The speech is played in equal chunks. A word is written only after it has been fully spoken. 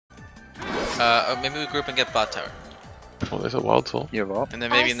Maybe we group and get bot tower. Oh, there's a wild soul. You have all? And then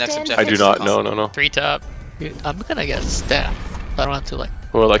maybe next stand objective. I do not. No. 3 top. I'm gonna get staff. I don't have to like.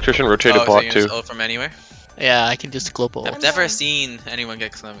 Oh, electrician rotated Oh, bot so you too. ult from anywhere? Yeah, I can just global. I've never seen anyone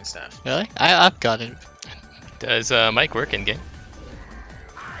get climbing staff. Really? I've got it. Does Mike work in game?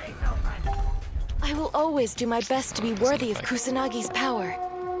 I will always do my best to be worthy of Kusanagi's power.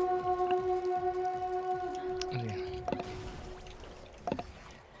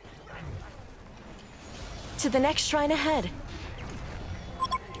 To the next shrine ahead.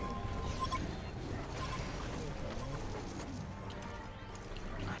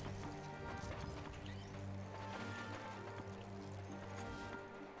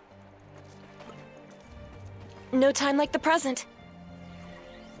 No time like the present.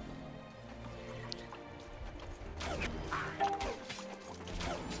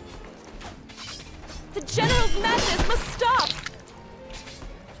 The General's madness must stop!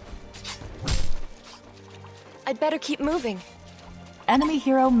 I'd better keep moving. Enemy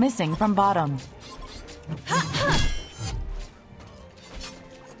hero missing from bottom.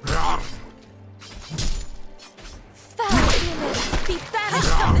 Foul demon, be banished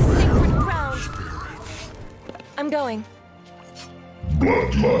from the sacred ground! I'm going.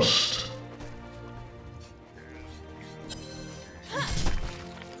 Bloodlust.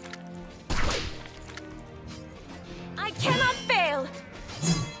 I cannot fail!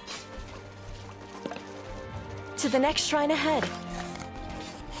 To the next shrine ahead.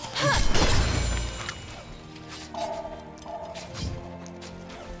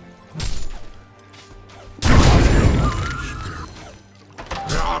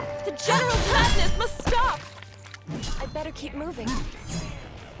 The General's madness must stop! I'd better keep moving.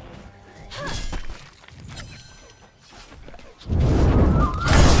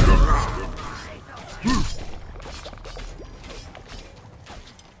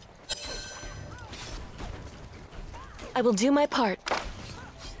 I will do my part.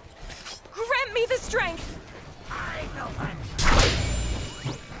 Grant me the strength!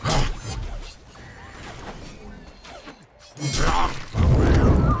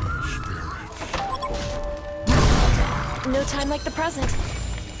 No time like the present.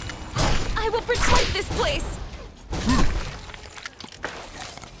 I will protect this place!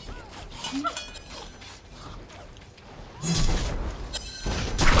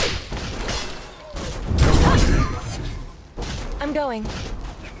 I'm going.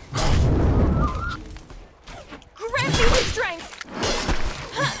 Grant me the strength!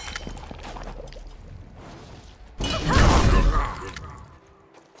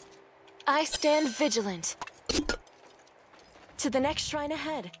 I stand vigilant. To the next shrine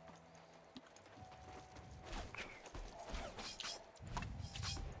ahead.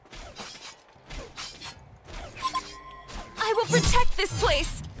 I will protect this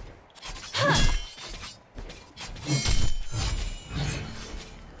place!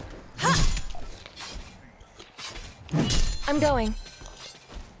 I'm going.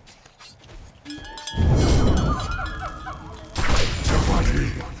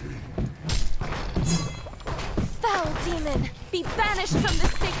 Foul demon, be banished from the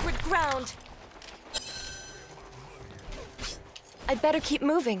sacred ground. I'd better keep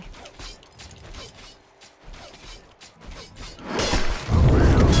moving.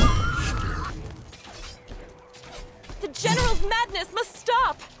 The General's madness must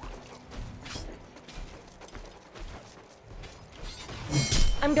stop!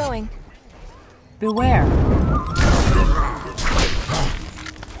 I'm going. Beware.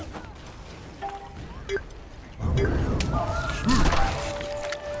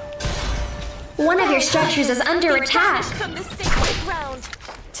 One of your structures is under attack. From the sacred ground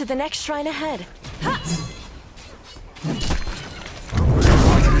to the next shrine ahead.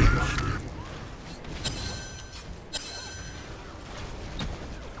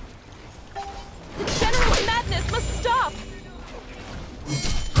 The General's madness must stop.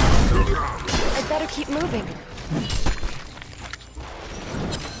 I'd better keep moving.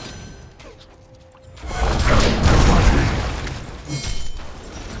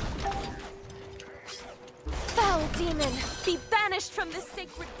 Foul demon, be banished from this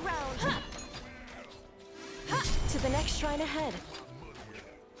sacred ground. To the next shrine ahead.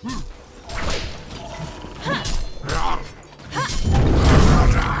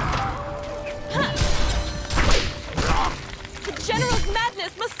 The General's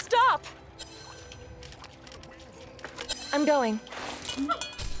madness must stop! I'm going.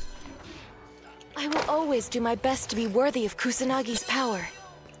 I will always do my best to be worthy of Kusanagi's power.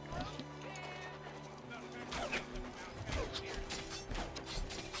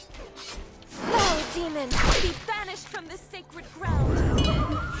 Foul demon, be banished from this sacred ground!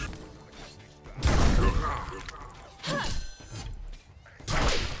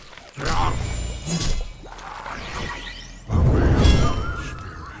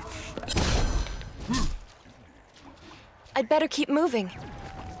 better keep moving.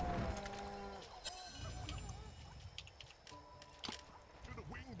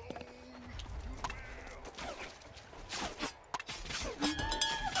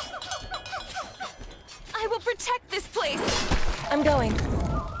 I will protect this place! I'm going.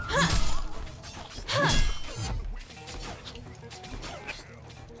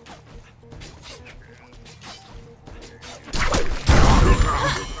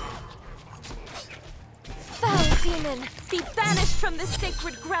 Foul demon, be banished from this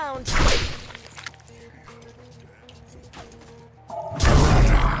sacred ground!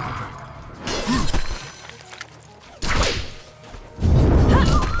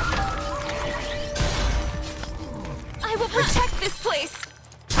 I will protect this place!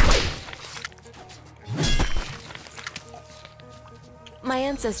 My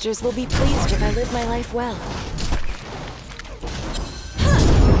ancestors will be pleased if I live my life well.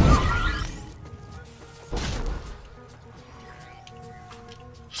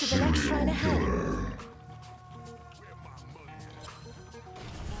 To the next shrine ahead.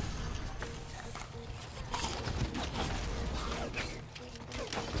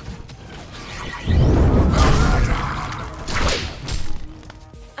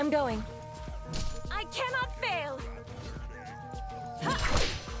 I'm going. I cannot fail!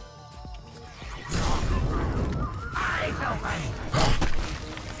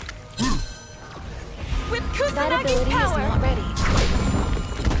 With That Kusanagi's ability power! is not ready.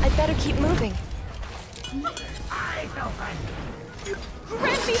 I'd better keep moving.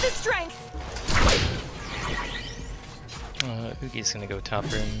 Grant me the strength! Ugi's gonna go top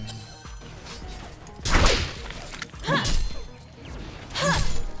room.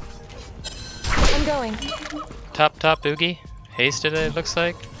 I'm going. Top, Ugi. Hasted it looks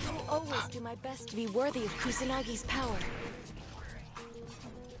like. I always do my best to be worthy of Kusanagi's power.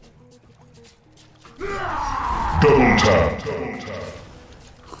 Double tap.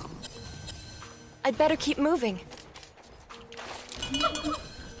 I'd better keep moving.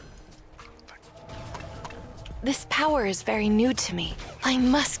 This power is very new to me. I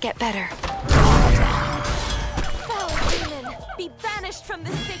must get better. Foul demon, be banished from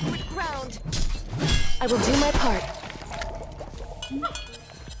this sacred ground. I will do my part.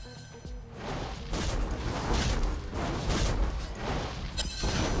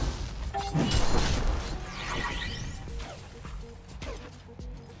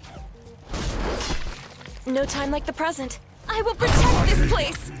 No time like the present. I will protect this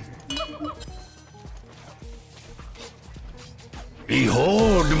place!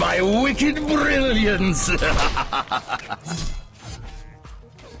 Behold my wicked brilliance! I'm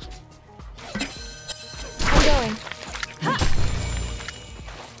going.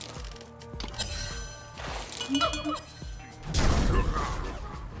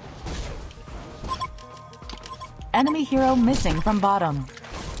 Enemy hero missing from bottom.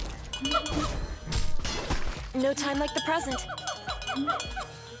 No time like the present.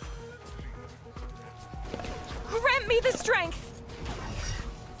 Grant me the strength!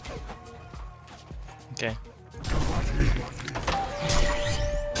 Okay.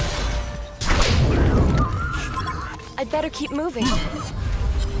 I'd better keep moving.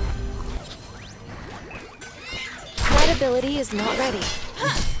 That ability is not ready.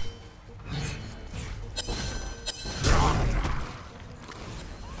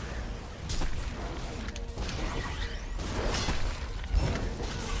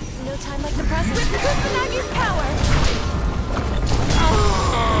 No time like the present. With Kusanagi's power!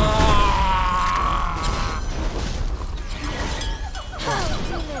 Foul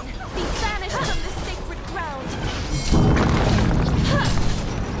demon, be banished from this sacred ground.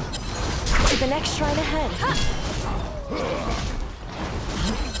 To the next shrine ahead.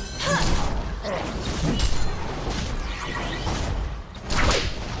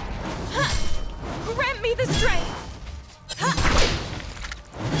 Grant me the strength!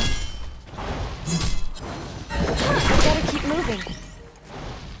 I'd better keep moving.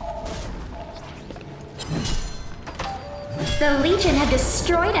 The Legion had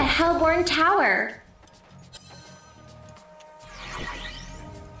destroyed a Hellborn tower.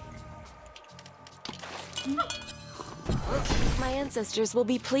 My ancestors will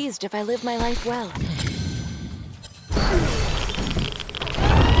be pleased if I live my life well.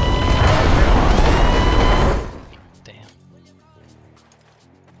 Damn.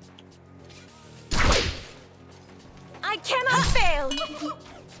 I cannot fail!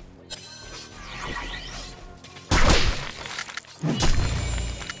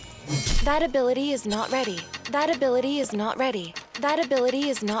 That ability is not ready. That ability is not ready. That ability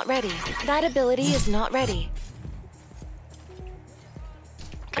is not ready. That ability is not ready.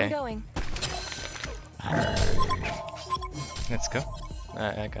 I'm Okay. going. Let's go.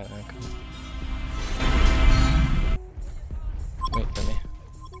 I got it. Okay. Wait for me.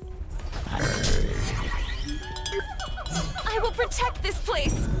 I will protect this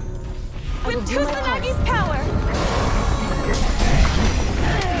place with Kusanagi's power.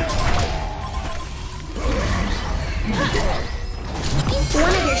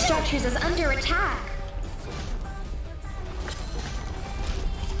 One of your structures is under attack.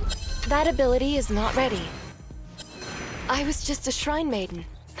 That ability is not ready. I was just a shrine maiden,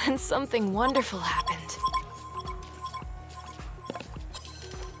 then something wonderful happened.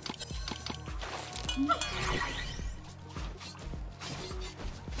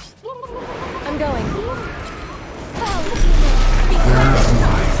 I'm going.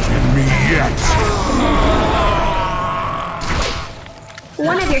 Me yet.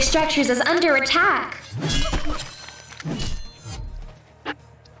 One of your structures is under attack.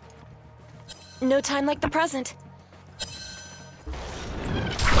 No time like the present.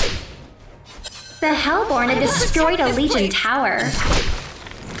 The Hellborn had destroyed a Legion tower.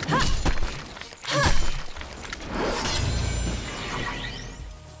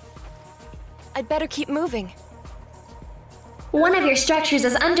 I'd better keep moving. One of your structures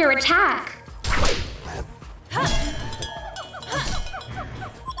is under attack.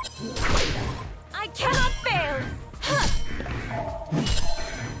 I cannot fail!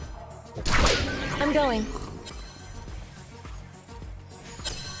 I'm going.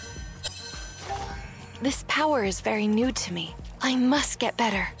 This power is very new to me. I must get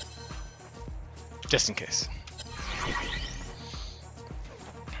better. Just in case.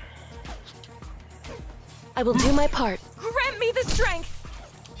 I will do my part. Grant me the strength!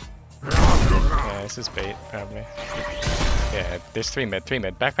 Yeah, this is bait, probably. Yeah, there's 3 mid, 3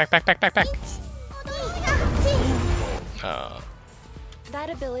 mid. Back. That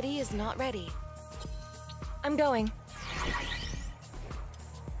ability is not ready. I'm going.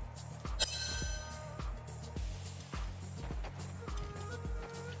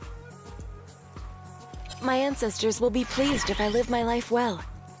 My ancestors will be pleased if I live my life well.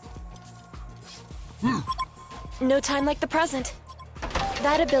 No time like the present.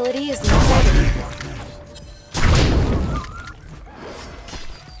 That ability is not ready.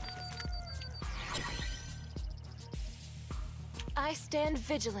 I stand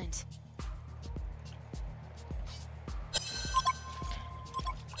vigilant.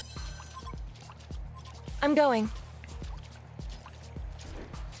 I'm going.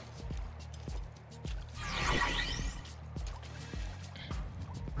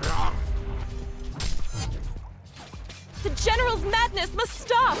 The General's madness must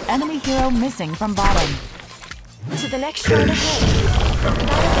stop! Enemy hero missing from bottom. To the next shrine ahead. That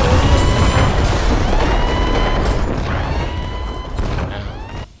ability is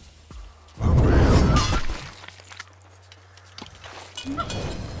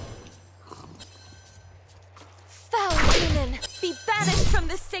Foul demon, be banished from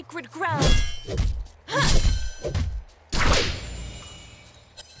this sacred ground!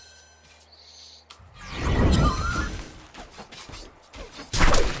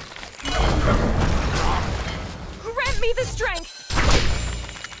 Grant me the strength!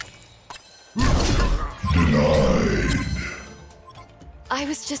 I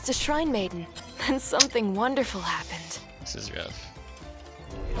was just a shrine maiden, then something wonderful happened. This is rough.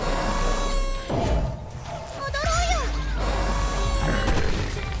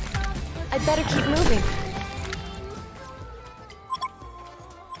 I'd better keep moving.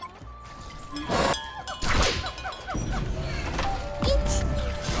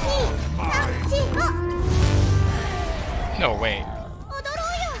 No way.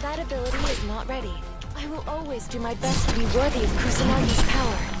 That ability is not ready. I will always do my best to be worthy of Kusanagi's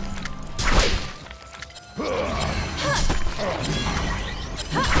power.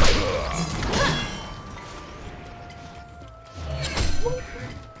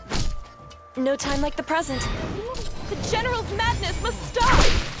 No time like the present. The General's madness must stop!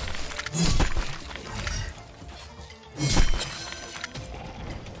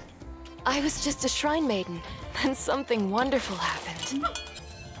 I was just a shrine maiden, then something wonderful happened.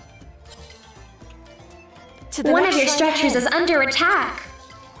 To the One of next your shrine structures ahead. is under attack.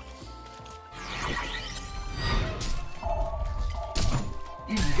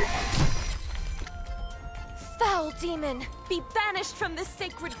 Foul demon, be banished from this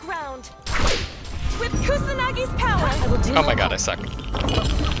sacred ground. With Kusanagi's power, I will do Oh my god, I suck. I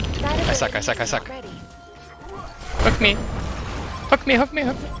suck. Hook me. Hook me. That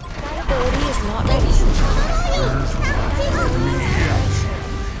ability is not ready.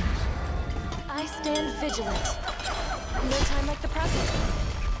 I stand vigilant. No time like the present.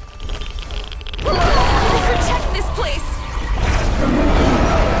 Protect this place!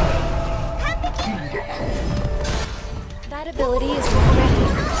 That ability is not ready.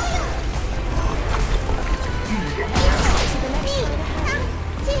 To the next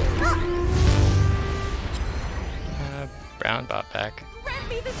round. Brown bot back. Grant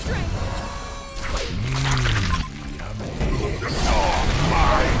me the strength.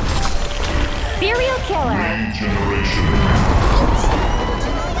 Serial killer.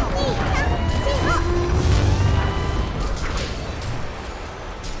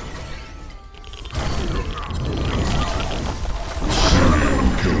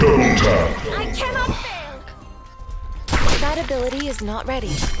 Double tap. I cannot fail. That ability is not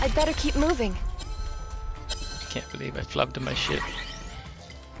ready. I'd better keep moving. Can't believe I flubbed my shit.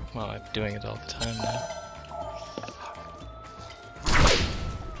 Well, I'm doing it all the time now.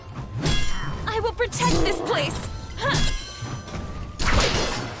 I will protect this place.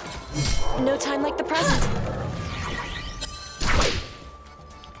 No time like the present.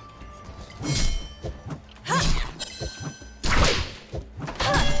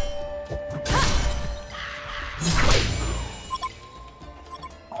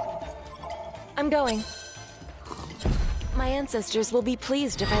 I'm going. My ancestors will be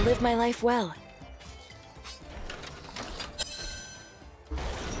pleased if I live my life well.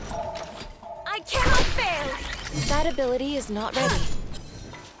 I cannot fail! That ability is not ready.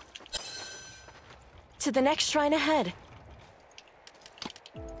 To the next shrine ahead.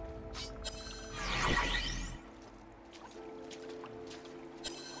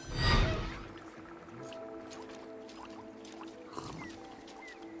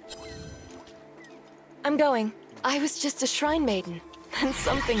 I'm going. I was just a shrine maiden, and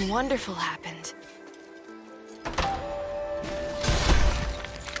something wonderful happened.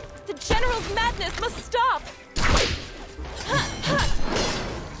 The General's madness must stop!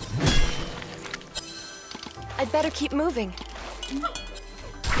 I'd better keep moving.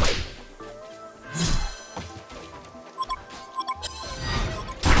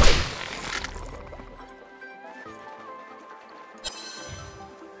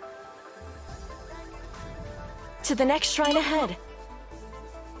 To the next shrine ahead.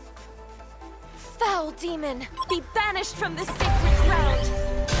 Foul demon, be banished from this sacred ground.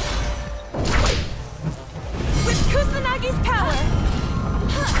 With Kusanagi's power,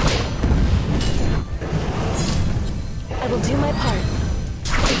 I will do my part.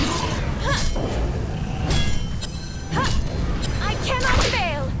 I cannot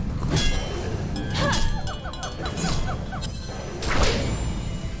fail.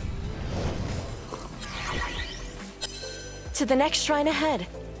 To the next shrine ahead.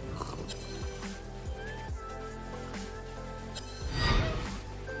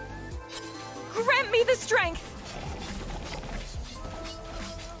 Grant me the strength!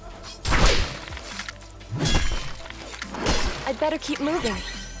 I'd better keep moving.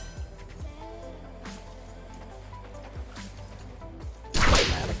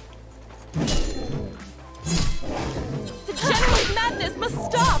 The General's madness must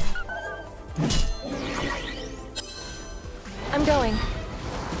stop! I'm going.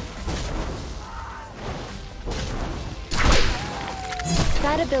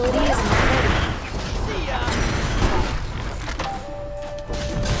 That ability is not ready. See ya.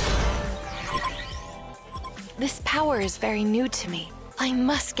 This power is very new to me. I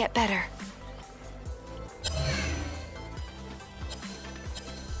must get better.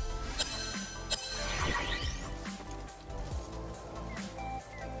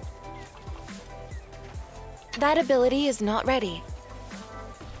 That ability is not ready.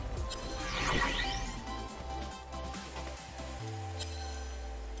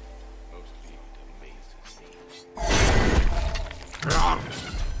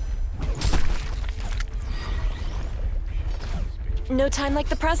 No time like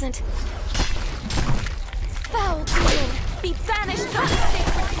the present. Foul demon, be banished from the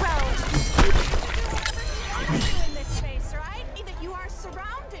sacred ground.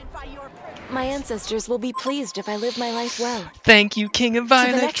 My ancestors will be pleased if I live my life well. Thank you, King of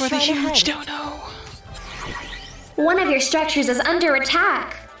Violet, next for the shrine huge ahead. dono. One of your structures is under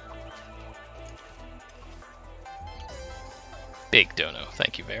attack. Big dono.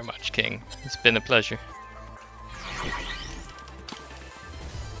 Thank you very much, King. It's been a pleasure.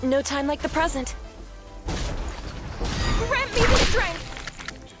 No time like the present. Grant me the strength!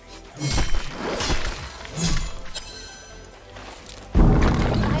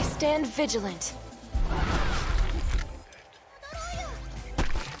 I stand vigilant.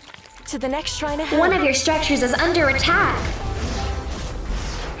 To the next shrine ahead. One of your structures is under attack.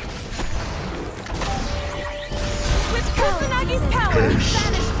 With Kusanagi's power,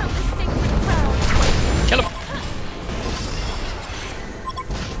 banished from the sacred ground. Kill him.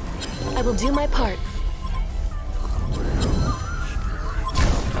 I will do my part.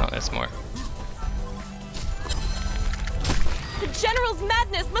 Oh, there's more. The General's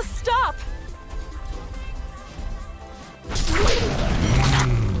madness must stop!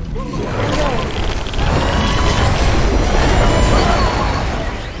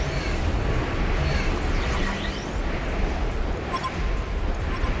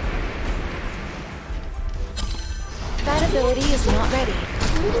 That ability is not ready.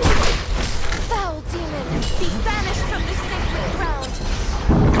 Foul demon, be banished from this sacred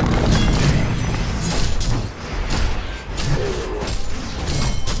ground!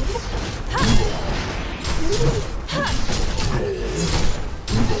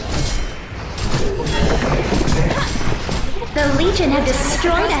 The Legion have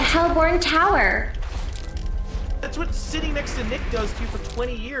destroyed a Hellborn tower. That's what sitting next to Nick does to you for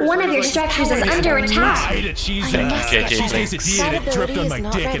 20 years. One of your structures is under attack. Right, she's JJ quesadilla That that dripped on ability my is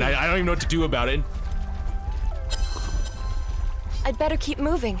not dick, and ready. I don't even know what to do about it. I'd better keep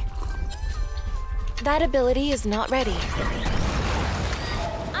moving. That ability is not ready.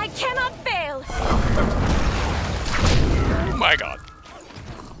 I cannot fail! Oh my god.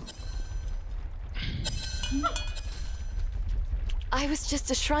 I was just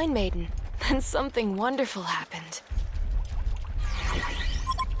a shrine maiden, then something wonderful happened.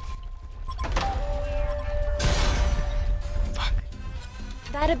 Fuck.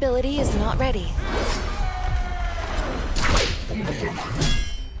 That ability is not ready.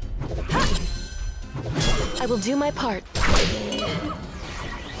 I will do my part.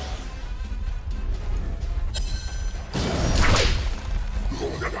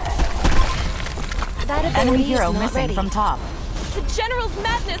 That ability Enemy hero is not missing ready. from top. The General's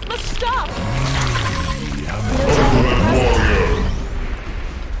madness must stop!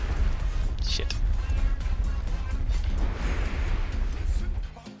 Shit.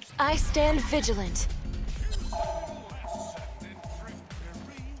 I stand vigilant.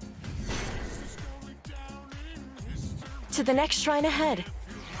 To the next shrine ahead.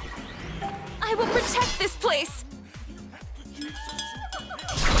 I will protect this place!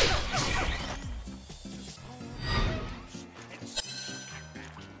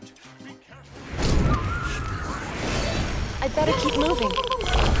 I'd better keep moving.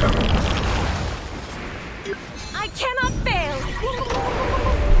 I cannot fail!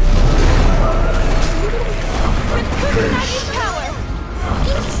 With Kusanagi power!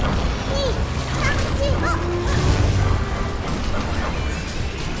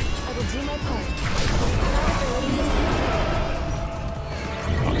 I will do my part.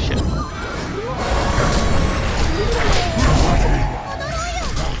 Oh shit.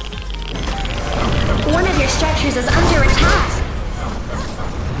 One of your structures is under attack.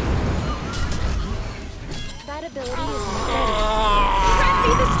 That ability is not ready. Grant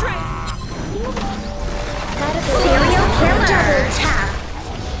me the strength! That ability Serial is killer. not Double ready. tap.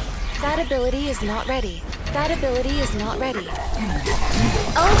 That ability is not ready. That ability is not ready.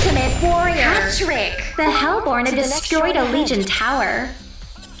 Ultimate warrior. Hat trick. The Hellborn have To the next destroyed a shrine Legion ahead. tower.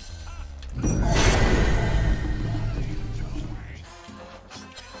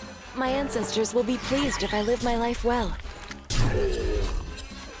 My ancestors will be pleased if I live my life well.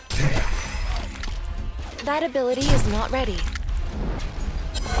 That ability is not ready.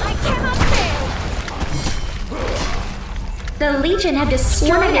 I cannot fail! The Legion have destroyed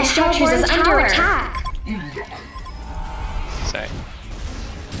one of your structures is under attack. Say.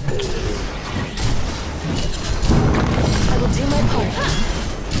 I will do my part.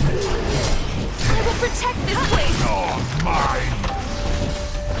 I will protect this place!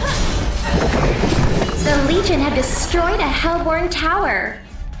 The Legion have destroyed a Hellborn tower.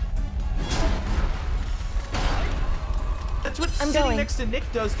 That's what I'm sitting going. next to Nick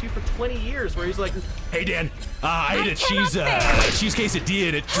does to you for 20 years, where he's like, Hey Dan, I ate a cannot cheese quesadilla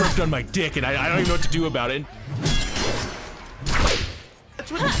and it dripped on my dick, and I don't even know what to do about it.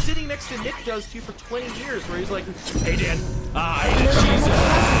 that's what sitting next to Nick does to you for 20 years, where he's like, Hey Dan, I ate a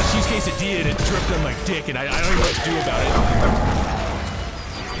cheese quesadilla and it dripped on my dick, and I don't even know what to do about it.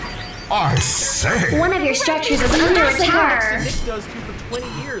 I say. One of your structures is under next to attack. Nick does to you for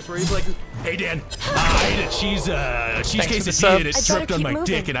 20 years, where he's like, Hey Dan, I ate a cheese for the quesadilla sub. and it I'd better dripped on keep my moving.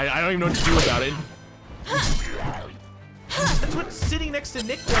 dick, and I don't even know what to do about it. that's what sitting next to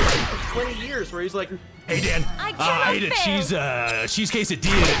Nick does to you for 20 years, where he's like, Hey Dan, I I ate a cannot cheese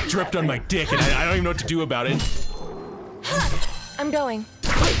quesadilla and it dripped on my dick, and I don't even know what to do about it. I'm going.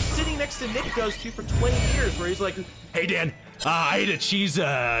 that's what sitting next to Nick does to you for 20 years, where he's like, Hey Dan, I ate a cheese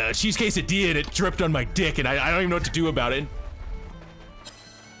quesadilla and it dripped on my dick, and I don't even know what to do about it.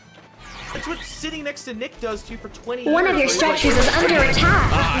 That's what sitting next to Nick does to you for 20 One years. of your structures is under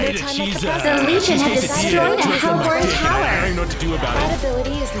attack. The Legion have destroyed a Hellborn I don't tower. even know what to do about That it.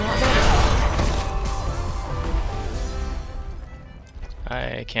 ability is not ready.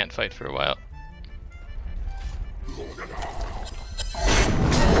 I can't fight for a while.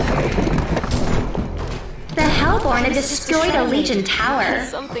 The Hellborn have destroyed a Legion tower.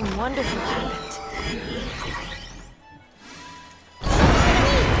 Something wonderful happened.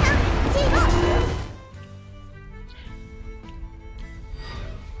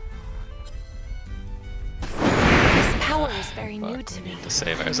 This power is very new to me. To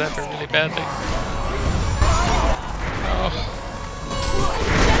save our Zephyr really badly. Oh,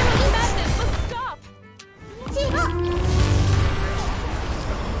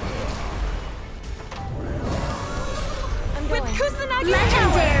 I'm going.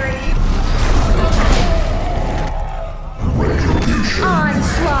 Legendary!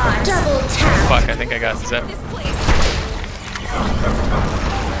 Onslaught! Double tap! fuck, I think I got Zephyr.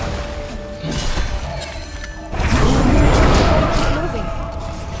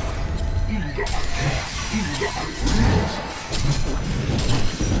 Moving.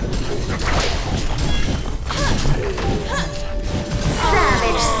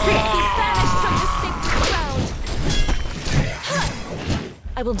 Savage sick!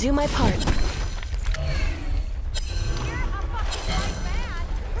 I will do my part.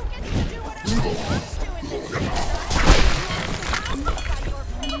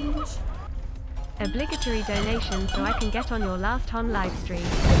 Obligatory donation so I can get on your last HoN live stream.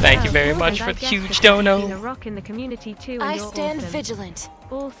 Thank you very much And for I the guess huge for being dono. a rock in the community too, and I you're stand awesome. vigilant.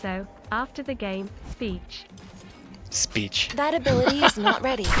 Also, after the game, speech. Speech. That ability is not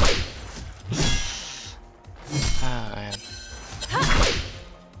ready. Ah, man.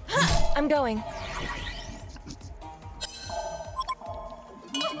 I'm going.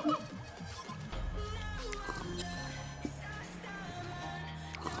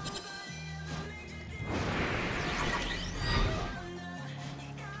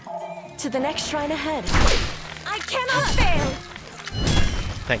 To the next shrine ahead. I cannot fail!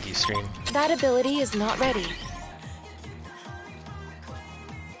 Thank you, stream. That ability is not ready.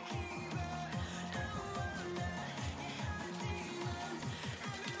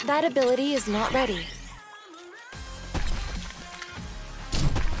 That ability is not ready.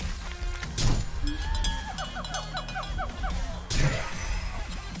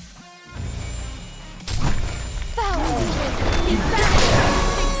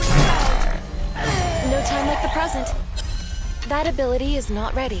 No time like the present. That ability is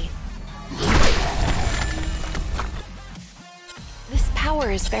not ready. This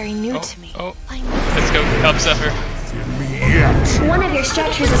power is very new to me. Oh, I know. let's go, help Zephyr. One of your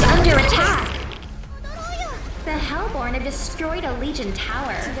structures is under attack. The Hellborn have destroyed a Legion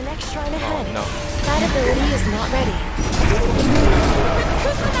tower. To the next shrine ahead. Oh, no. That ability is not ready.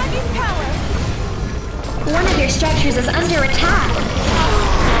 Kusanagi's power! One of your structures is under attack.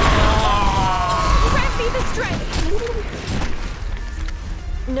 Grant me the strength!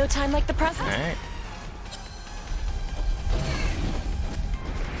 No time like the present. Alright.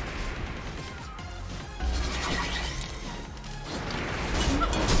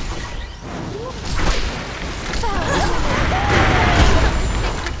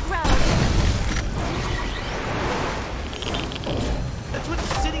 That's what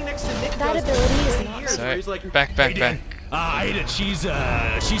sitting next to Nick That does to ability you is for 20 not- years, where Sorry. he's like, Back, Hey, back, Dan. back. I ate a cheese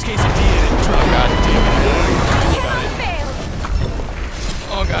quesadilla. Oh god.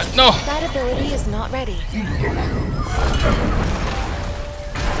 Oh god, no! That ability is not ready.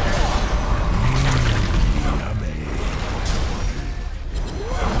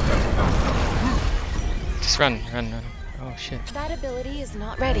 Just run. Oh shit. That ability is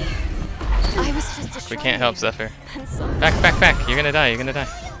not ready. I was just a We shrine can't help leader. Zephyr. And some- Back. You're gonna die.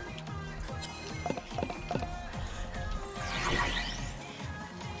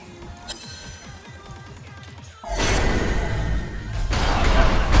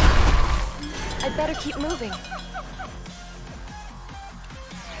 I'd better keep moving.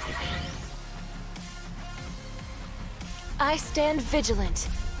 I stand vigilant.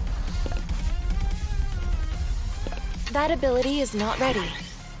 That ability is not ready.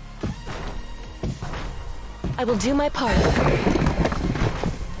 I will do my part.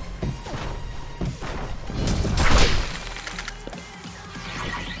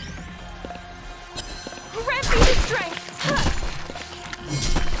 Grant me the strength!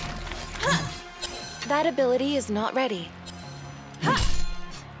 That ability is not ready.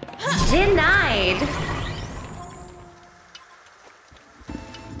 Denied.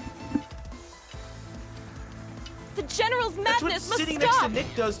 The General's that's what madness must sitting next to stop!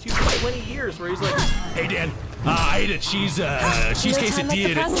 Nick does to you for 20 years, where he's like, Hey Dan, I ate a cheese quesadilla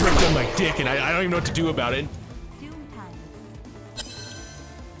and it dripped on my dick, and I don't even know what to do about it.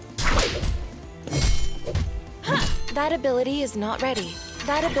 That ability is not ready.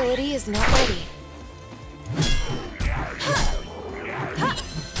 That ability is not ready.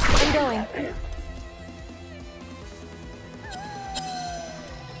 I'm going.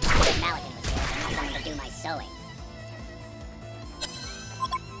 Now I can someone to do my sewing.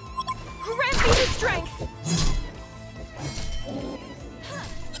 Grant me the strength!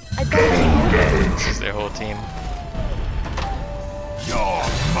 I better keep moving. This is their whole team. You're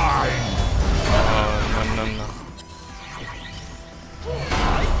mine! Oh, no.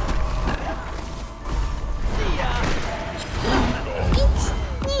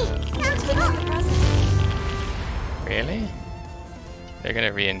 Really? They're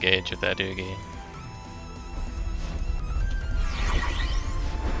gonna re-engage with that Oogie.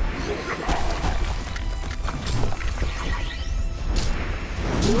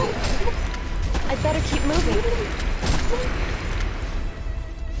 I better keep moving.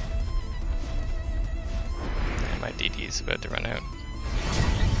 And my DD is about to run out.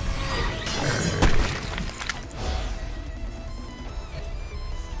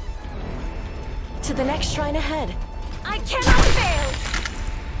 To the next shrine ahead. I cannot fail!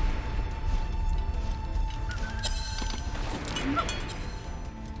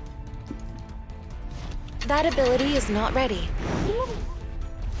 That ability is not ready.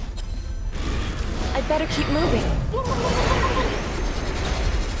 I better keep moving.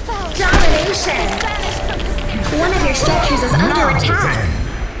 Domination! One of your structures is under attack.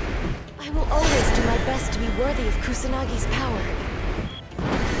 I will always do my best to be worthy of Kusanagi's power.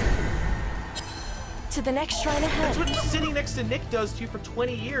 To the next shrine ahead. that's what sitting next to Nick does to you for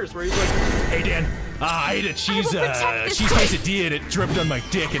 20 years, where he's like, Hey Dan, I ate a cheese quesadilla and it dripped on my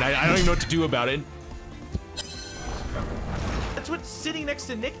dick, and I don't even know what to do about it. that's what sitting next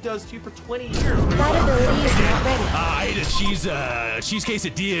to Nick does to you for 20 years. That ability is not ready. I ate a cheese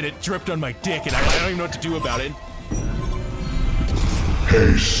quesadilla and it dripped on my dick, and I don't even know what to do about it.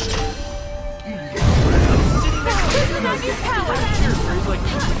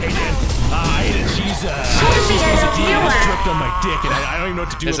 Hey Dan, I ate a cheese quesadilla and it dripped on my dick, and I don't even know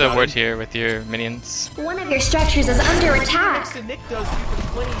what to do There's about a word it. here with your minions. One of your structures is under attack. Next to Nick does to you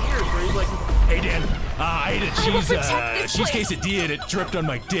for 20 years, where he's like, Hey Dan, I ate a cheese quesadilla and it dripped on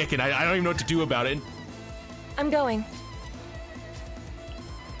my dick, and I don't even know what to do about it. I'm going.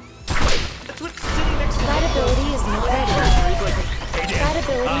 that's what sitting next to That ability is not ready. Hey Dan, That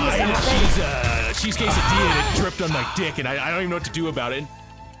ability I is ate not a ready. cheese quesadilla and it dripped on my dick, and I don't even know what to do about it.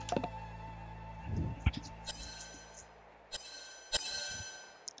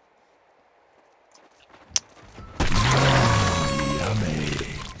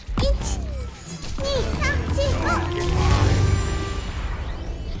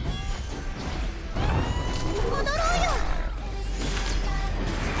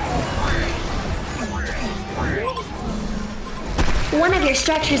 One of your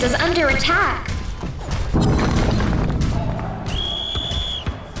structures is under attack.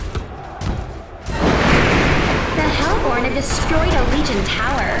 The Hellborn have destroyed a Legion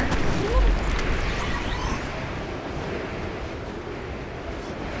tower.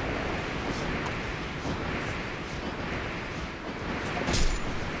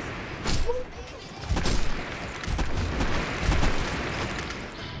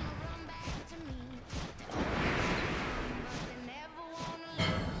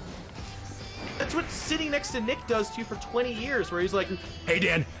 that's what sitting next to Nick does to you for 20 years, where he's like, Hey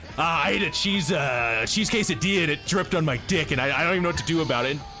Dan, I ate a cheese quesadilla and it dripped on my dick, and I don't even know what to do about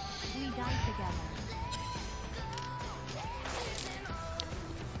it. We die together.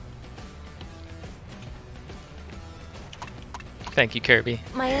 Thank you, Kirby.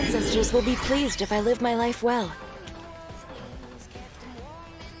 My ancestors will be pleased if I live my life well.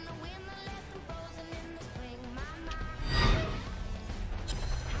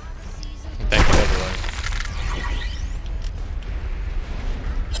 Thank you, everyone.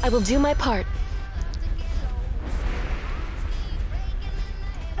 I will do my part.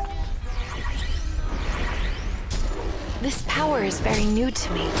 This power is very new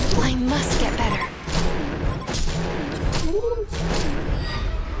to me. I must get better.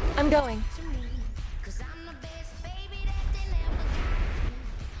 I'm going.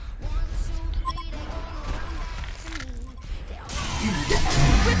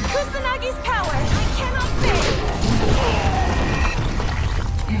 With Kusanagi's power, I cannot fail!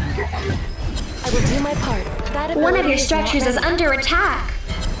 I will do my part. That One of your ability is not structures is ready. under attack.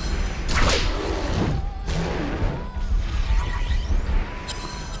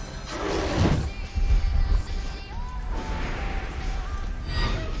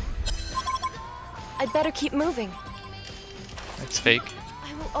 I'd better keep moving. That's fake.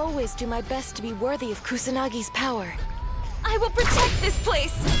 I will always do my best to be worthy of Kusanagi's power. I will protect this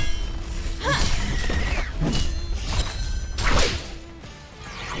place!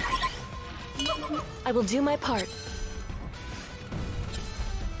 I will do my part.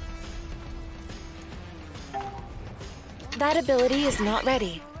 That ability is not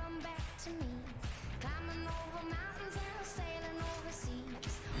ready.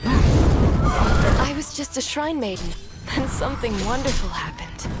 I was just a shrine maiden, then something wonderful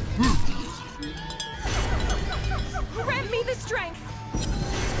happened. Grant me the strength!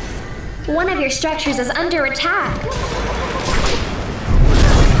 One of your structures is under attack.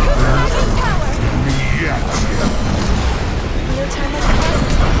 No time like the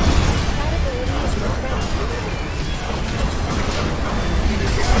present. That ability is not ready.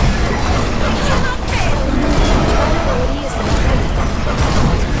 Cannot fail! That ability is not ready.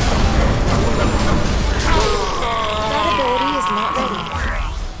 That ability is not ready.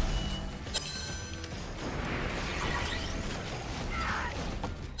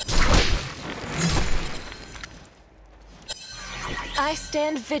 I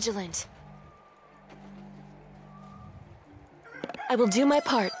stand vigilant. I will do my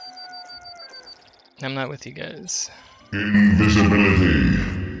part. I'm not with you guys. Invisibility.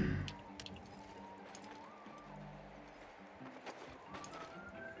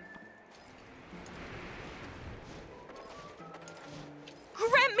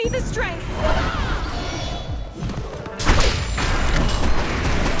 Grant me the strength!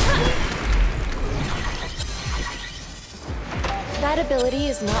 That ability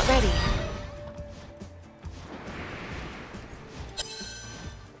is not ready.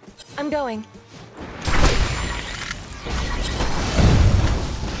 I'm going.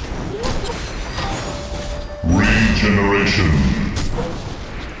 Regeneration.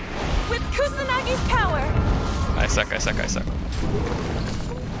 With Kusanagi's power! I suck.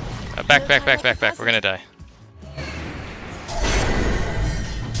 Back. We're gonna die.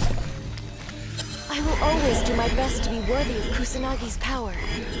 I will always do my best to be worthy of Kusanagi's power.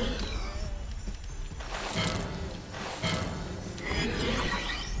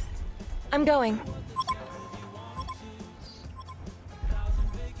 I'm going.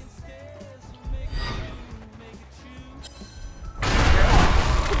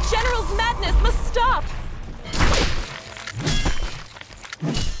 The General's madness must stop!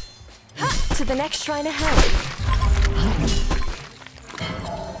 To the next shrine ahead.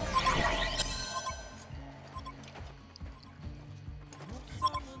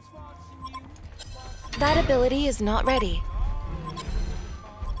 That ability is not ready.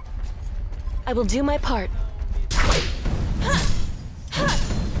 I will do my part.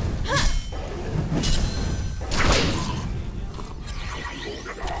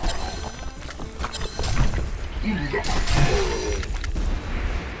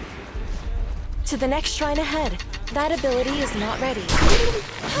 To the next shrine ahead. That ability is not ready.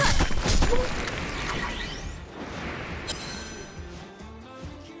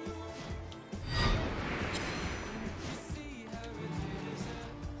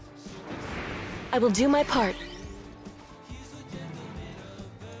 I will do my part.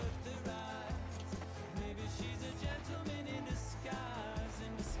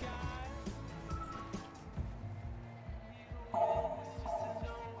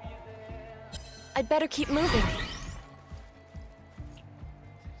 I'd better keep moving.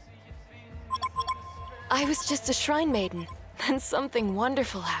 I was just a shrine maiden, then something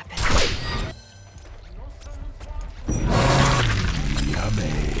wonderful happened.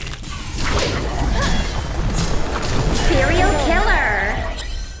 Serial killer.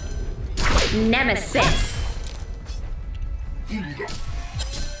 Nemesis.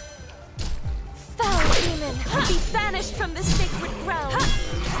 Foul demon, be banished from this sacred ground.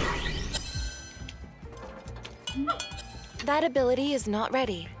 That ability is not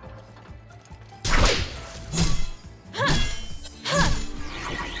ready.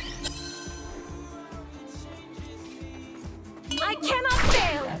 I cannot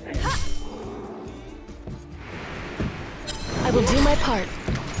fail. I will do my part.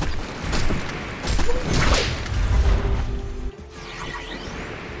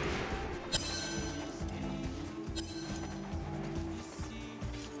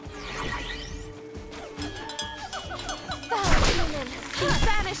 Foul demon, be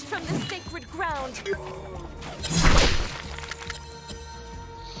banished from this sacred ground.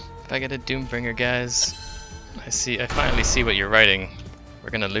 If I get a Doombringer, guys, I finally see what you're writing. We're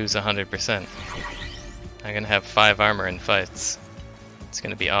gonna lose 100%. I'm gonna have 5 armor in fights. It's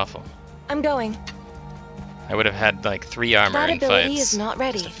gonna be awful. I'm going. I would have had like 3 armor That in ability fights. is not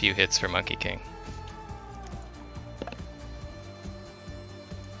ready. Just a few hits for Monkey King.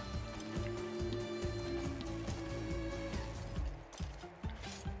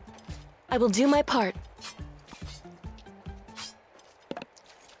 I will do my part.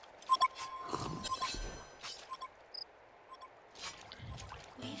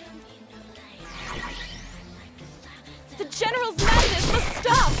 The General's madness must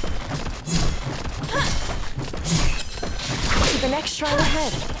stop! To the next shrine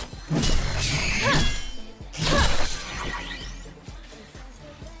ahead.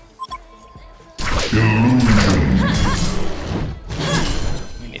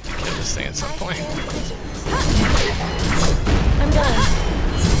 We need to kill this thing at some point. I'm done.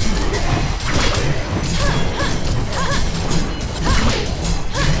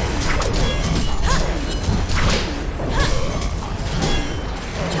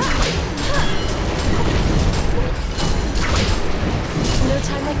 No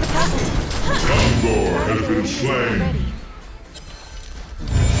time like the present. Gondor has been slain.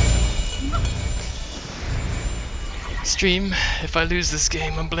 Stream, if I lose this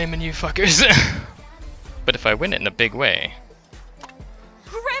game, I'm blaming you fuckers. But if I win it in a big way,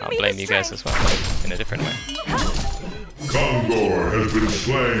 I'll blame you guys as well, in a different way. Gondor has been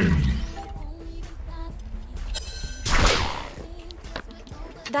slain.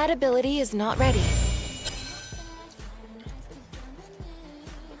 That ability is not ready.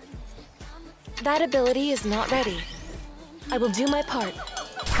 That ability is not ready. I will do my part.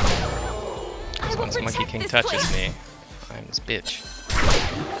 Because once Monkey King touches me, I'm this bitch.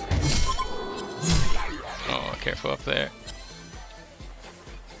 Oh, careful up there.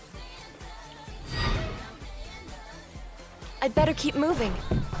 I'd better keep moving.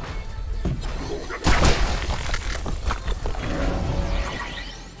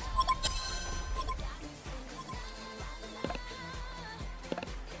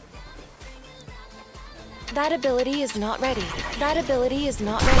 That ability is not ready. That ability is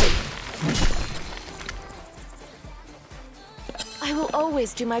not ready. I will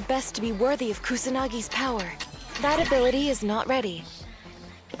always do my best to be worthy of Kusanagi's power. That ability is not ready.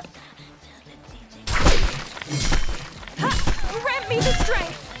 Grant me the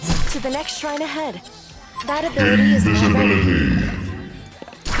strength! To the next shrine ahead. That ability is not ready.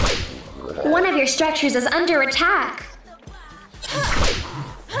 One of your structures is under attack.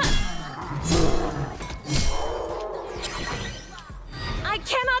 I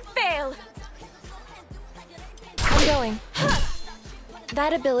cannot fail! I'm going.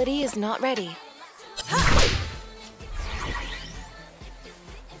 That ability is not ready.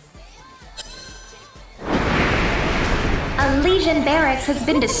 A Legion barracks has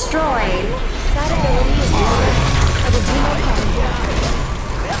been destroyed. That ability is not ready. I will do my part.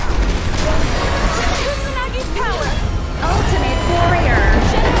 Kusanagi's power! Ultimate warrior.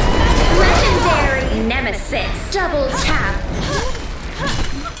 Legendary nemesis. Double tap.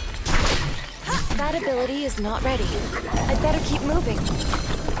 That ability is not ready. I'd better keep moving.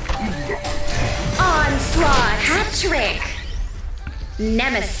 Onslaught. Hat trick.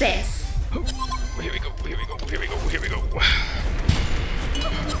 Nemesis. Here we go, here we go, here we go, here we go.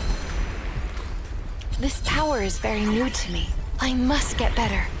 This power is very new to me. I must get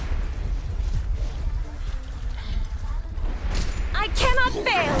better. I cannot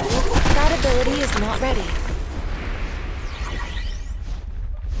fail! That ability is not ready.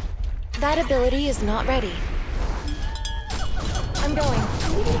 That ability is not ready. I'm going.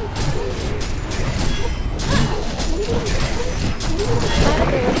 That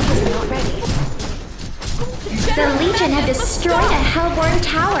ability is not ready. The Legion have destroyed a Hellborn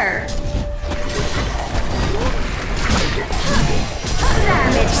tower.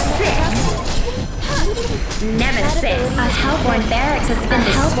 Savage 6. Nemesis. A Hellborn barracks has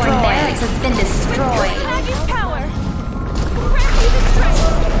been destroyed. Kusanagi's power! Grant me the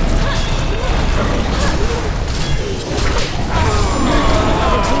strength!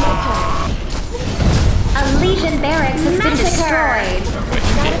 A Legion barracks has been destroyed.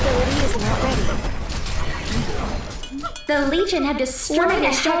 That ability is not ready. The Legion have destroyed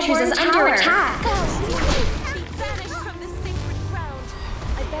a structures is under attack. Vanish from this sacred ground!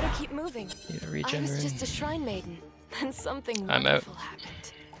 I'd better keep moving. Need a I regen was ring. just a shrine maiden, and something I'm out. wonderful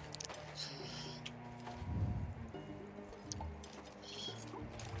happened.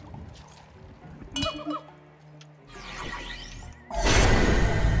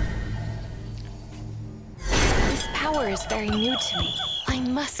 This power is very new to me. I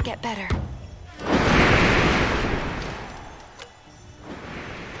must get better.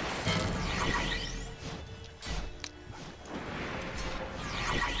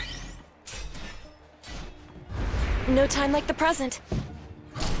 No time like the present.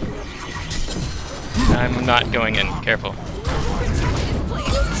 I'm not going in, careful.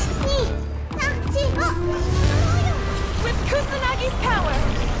 With Kusanagi's power!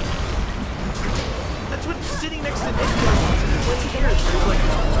 That's what sitting next to Nick does. 20 years. He's like,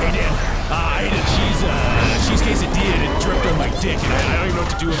 Hey Dan, I ate a cheese quesadilla and it dripped on my dick, and I don't even know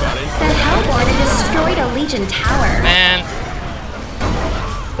what to do about it. The Hellborn had destroyed a Legion tower. Man.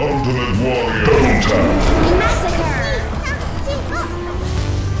 Ultimate Warrior Double Tap. Massacre!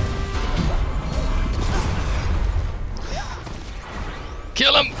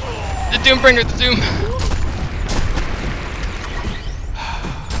 Kill him! The Doombringer, the Doom!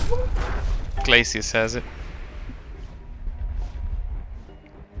 Glacius has it.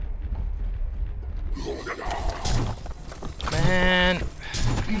 Man.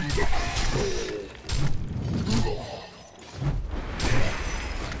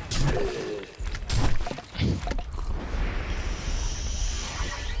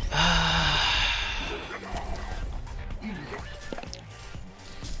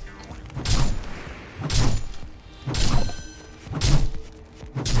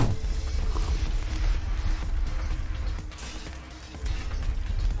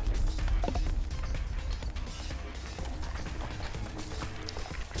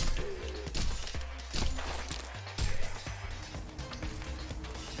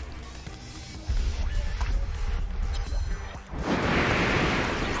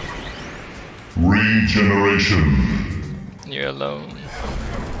 Regeneration. You're alone.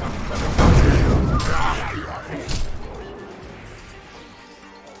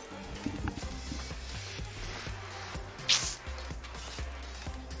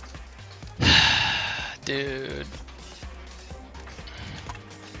 Dude.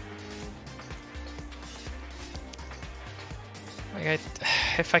 Like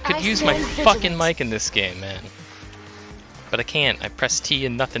if I could use my fucking mic in this game, man. But I can't. I press T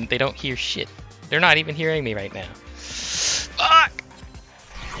and nothing. They don't hear shit. They're not even hearing me right now. Fuck!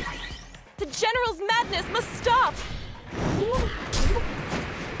 The General's madness must stop!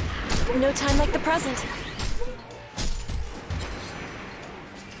 No time like the present.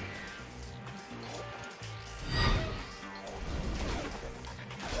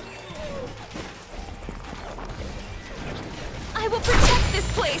 I will protect this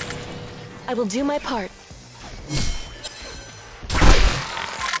place! I will do my part.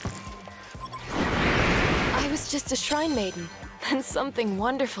 I was just a shrine maiden, then something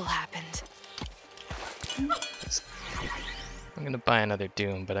wonderful happened. I'm gonna buy another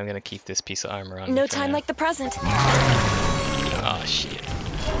Doom, but I'm gonna keep this piece of armor on. No time like the present. Oh shit.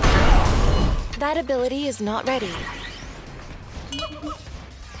 That ability is not ready.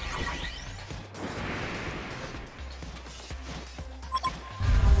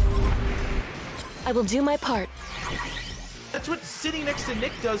 I will do my part. that's what sitting next to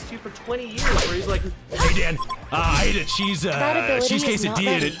Nick does to you for 20 years, where he's like, Hey Dan, I ate a cheese quesadilla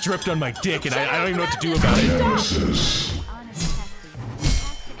and it dripped on my dick, and I don't even know what to do about it.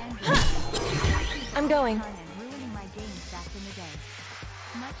 I'm going.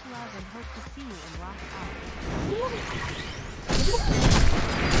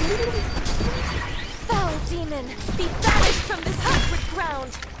 Foul demon, be banished from this sacred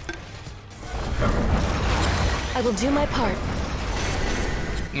ground. I will do my part.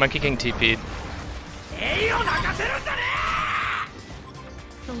 Monkey King TP'd.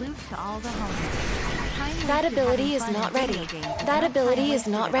 Salute to all the HoN's. That ability is not ready. That ability is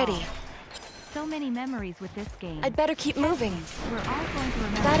not ready. So many memories with this game. I'd better keep moving. We're all going to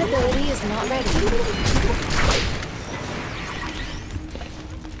remember. That ability is not ready.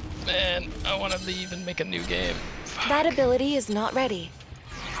 Man, I want to leave and make a new game. Fuck. That ability is not ready.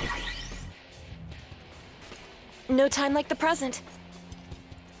 No time like the present.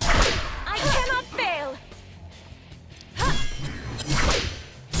 I cannot fail!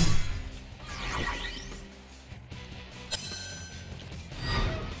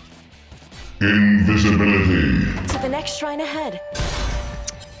 Invisibility. To the next shrine ahead.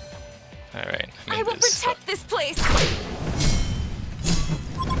 Alright, I will protect this place!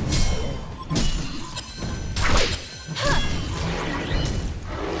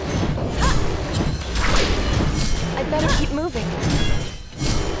 I'd better keep moving.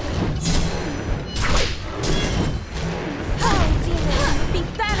 Oh, demon! Be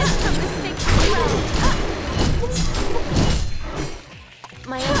banished from this sacred realm!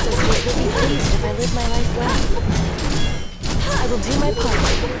 My ancestors will be pleased if I live my life well. I will do my part.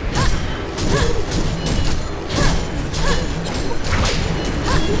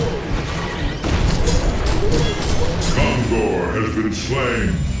 Gondor has been slain.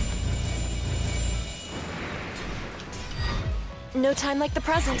 No time like the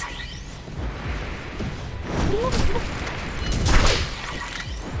present.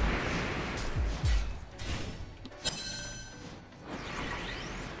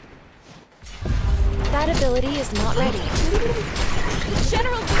 That ability is not ready.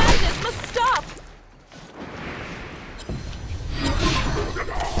 General's madness must stop!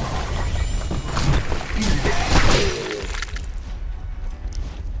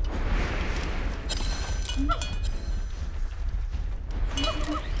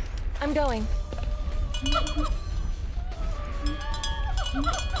 I'm going.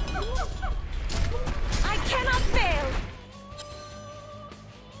 I cannot fail!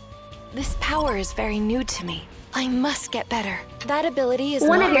 This power is very new to me. I must get better. That ability is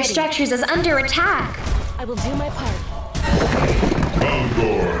One not of your ready. structures is under attack. I will do my part.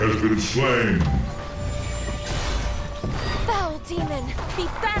 Gondor has been slain. Foul demon, be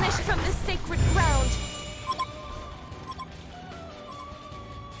banished from this sacred ground!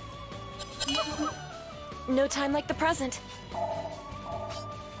 No time like the present.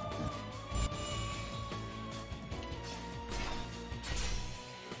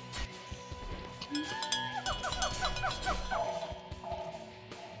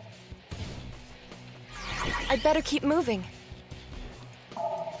 I'd better keep moving.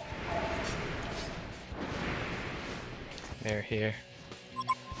 They're here.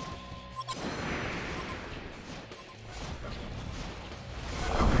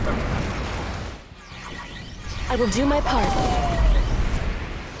 I will do my part.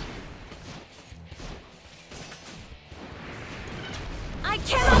 I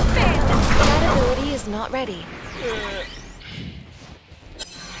cannot fail! That ability is not ready.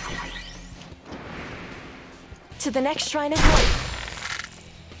 To the next shrine ahead.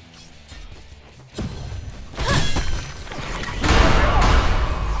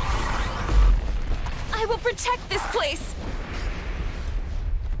 I will protect this place!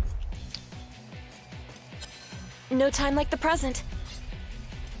 No time like the present.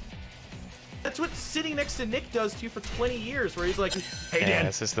 That's what sitting next to Nick does to you for 20 years, where he's like, Hey, Yeah, Dan.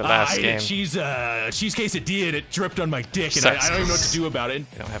 this is the last I ate game. a cheese quesadilla and it dripped on my dick, and Sucks I don't even know what 'cause to do about it.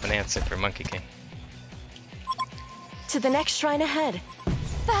 We don't have an answer for Monkey King. To the next shrine ahead.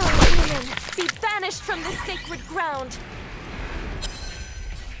 Foul demon, be banished from this sacred ground!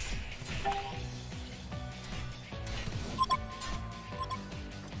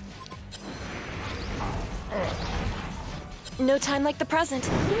 No time like the present.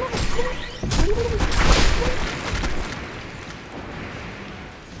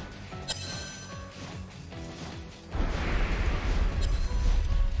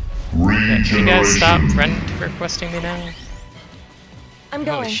 Can you guys stop Regeneration. requesting me now? I'm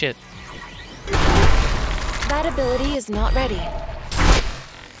going. Holy shit. That ability is not ready.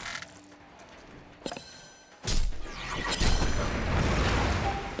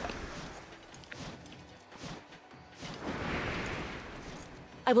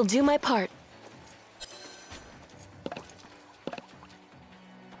 I will do my part.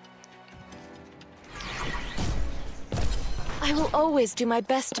 I will always do my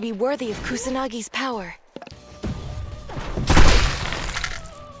best to be worthy of Kusanagi's power.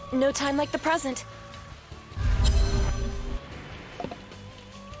 No time like the present.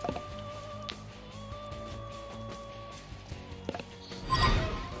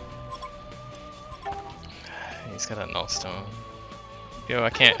 He's got a null stone. Yo, I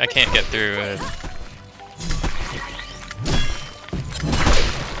can't get through.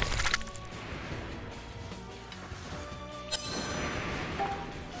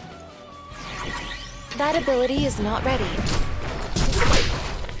 That ability is not ready.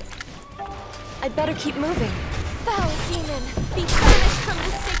 I'd better keep moving. Foul demon, be banished from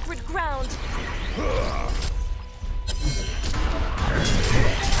this sacred ground!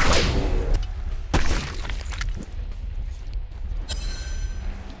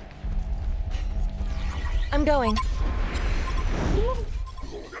 I'm going.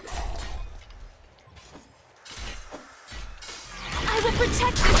 I will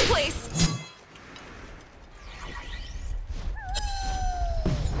protect this place!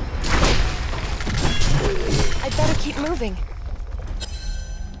 I'd better keep moving.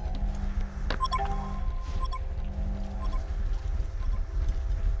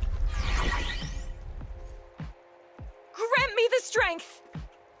 Grant me the strength!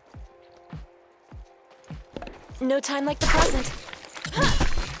 No time like the present.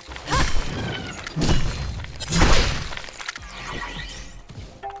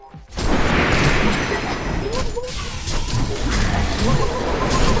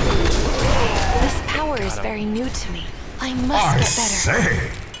 This power is very new to me. I must get better.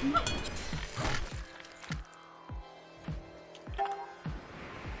 Say.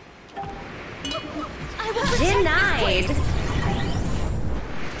 I will protect Denied. this place!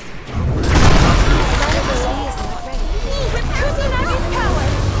 That ability is not ready. With Kusanagi's power!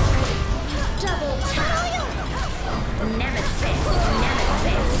 Double tap.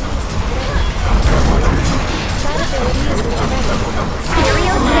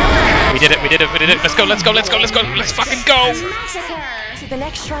 did it, we did it, we did it. Let's go, let's go, let's go, let's go, let's fucking go! To the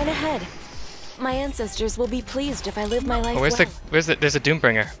next shrine ahead. My ancestors will be pleased if I live my life Oh, well. there's a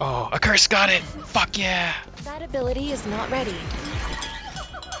Doombringer. Oh, a curse got it! Fuck yeah! That ability is not ready.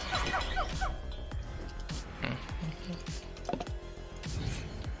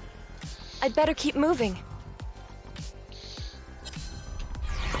 I'd better keep moving.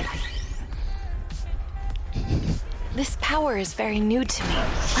 This power is very new to me.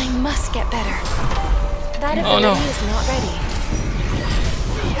 I must get better. That ability is not ready.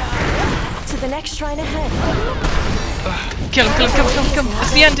 To the next shrine ahead. Kill him, kill him, kill him, kill him, kill him!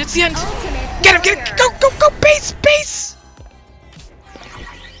 It's the end, it's the end! Get him, get him! Go, go, go! Base, base!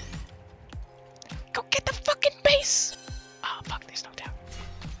 Go get the fucking base! Oh fuck, there's no down.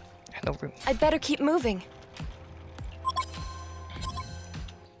 There's no room. I'd better keep moving.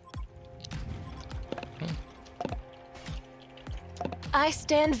 I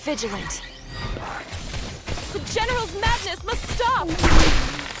stand vigilant. The General's madness must stop!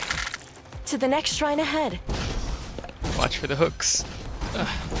 To the next shrine ahead. Watch for the hooks. The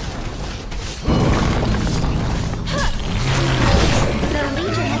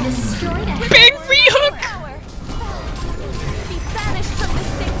Legion has destroyed a Big rehook! Be banished from this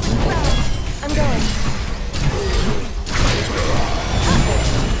sacred realm. I'm going.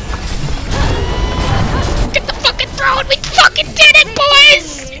 Get the fucking throne! We fucking did it,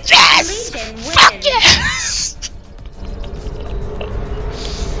 boys! Yes! Fuck yes!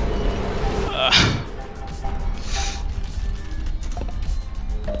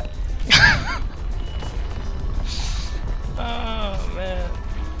 Oh man.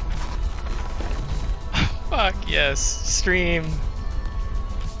 Fuck yes. Stream.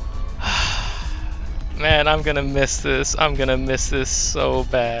 Man, I'm gonna miss this. I'm gonna miss this so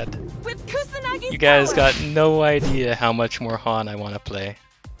bad. With Kusanagi's You guys power. got no idea how much more Han I want to play.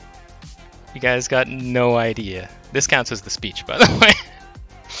 You guys got no idea. This counts as the speech, by the way.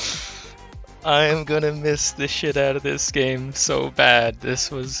 I am gonna miss the shit out of this game so bad. This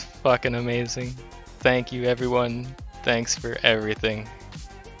was fucking amazing. Thank you, everyone. Thanks for everything.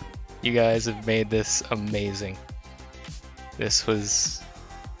 You guys have made this amazing. This was...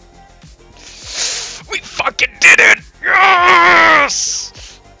 We fucking did it!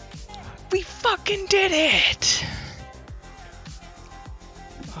 Yes! We fucking did it!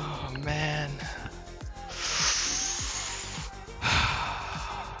 Oh man.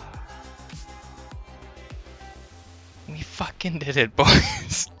 We fucking did it,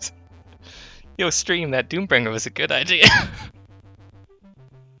 boys. Yo, stream, that Doombringer was a good idea.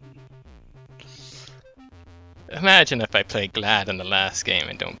 Imagine if I play Glad in the last game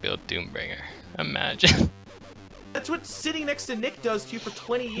and don't build Doombringer. Imagine. That's what sitting next to Nick does to you for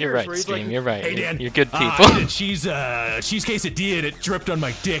 20 years. You're right, where he's stream, like, you're right. Hey Dan, You're good people. I had a cheese quesadilla and it dripped on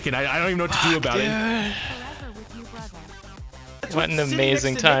my dick, and I don't even know what to do about it. That's What an sitting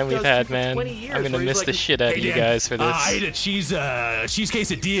amazing next to Nick time we've does to you had, for man. 20 years, I'm gonna where he's miss like, the shit out of you guys for this. I ate a cheese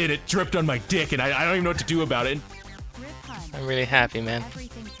quesadilla and it dripped on my dick, and I don't even know what to do about it. I'm really happy, man.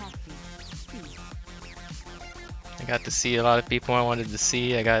 I got to see a lot of people I wanted to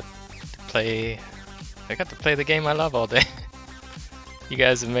see. I got to play the game I love all day. You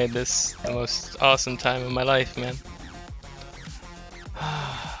guys have made this the most awesome time of my life, man.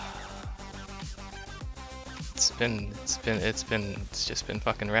 It's just been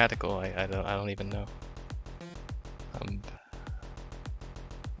fucking radical. I don't even know.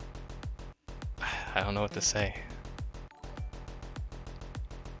 I don't know what to say.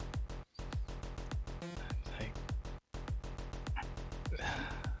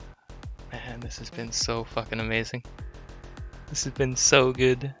 Man, this has been so fucking amazing. This has been so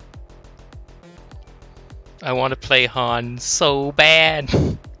good. I want to play Han so bad.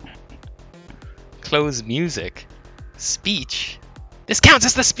 Close music. Speech. This counts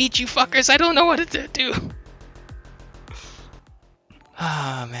as the speech, you fuckers. I don't know what to do.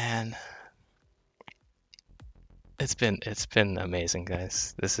 Ah, man. It's been amazing,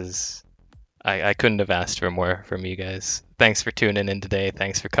 guys. This is... I couldn't have asked for more from you guys. Thanks for tuning in today.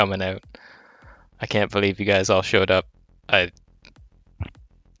 Thanks for coming out. I can't believe you guys all showed up. I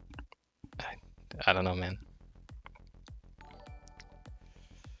don't know, man.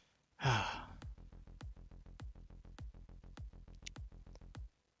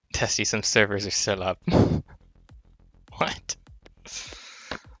 Testy, some servers are still up. What?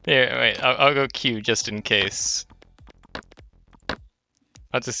 Here, wait, I'll go queue just in case.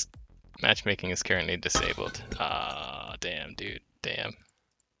 I'll just... Matchmaking is currently disabled. Ah, damn, dude. Damn.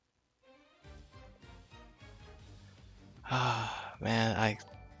 Ah, man,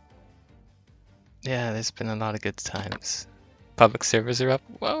 yeah, there's been a lot of good times. public servers are up.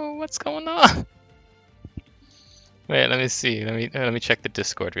 Whoa, what's going on? Wait, let me see. Let me check the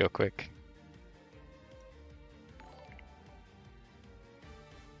Discord real quick.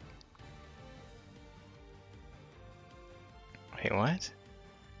 Wait, what?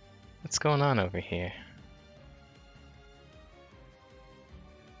 What's going on over here?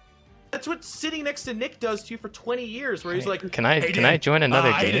 That's what sitting next to Nick does to you for 20 years, where he's like, Can I join another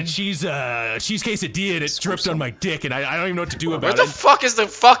I ate game? a cheese quesadilla and it dripped on my dick, and I don't even know what to do Where about the it. fuck is the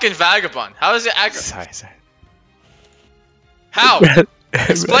fucking vagabond? How is it Sorry. How?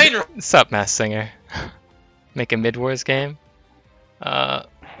 Explain. What's up, Mass Singer? Make a mid-wars game? What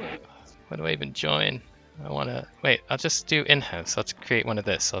do I even join? I wanna... Wait, I'll just do in-house. I'll create one of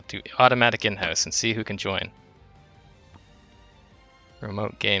this. I'll do automatic in-house and see who can join.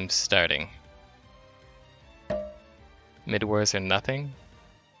 Remote games starting. Mid-wars or nothing?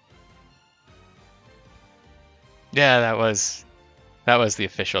 Yeah, that was the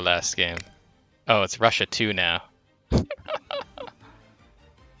official last game. Oh, it's Russia 2 now.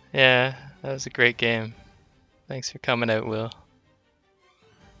 Yeah, that was a great game. Thanks for coming out, Will.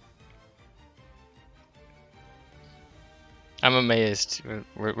 I'm amazed.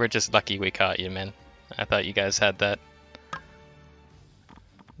 We're just lucky we caught you, man. I thought you guys had that.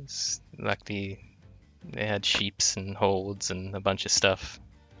 It's lucky they had sheeps and holds and a bunch of stuff.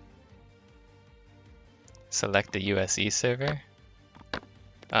 Select the USE server.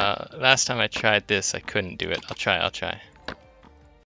 Last time I tried this, I couldn't do it. I'll try.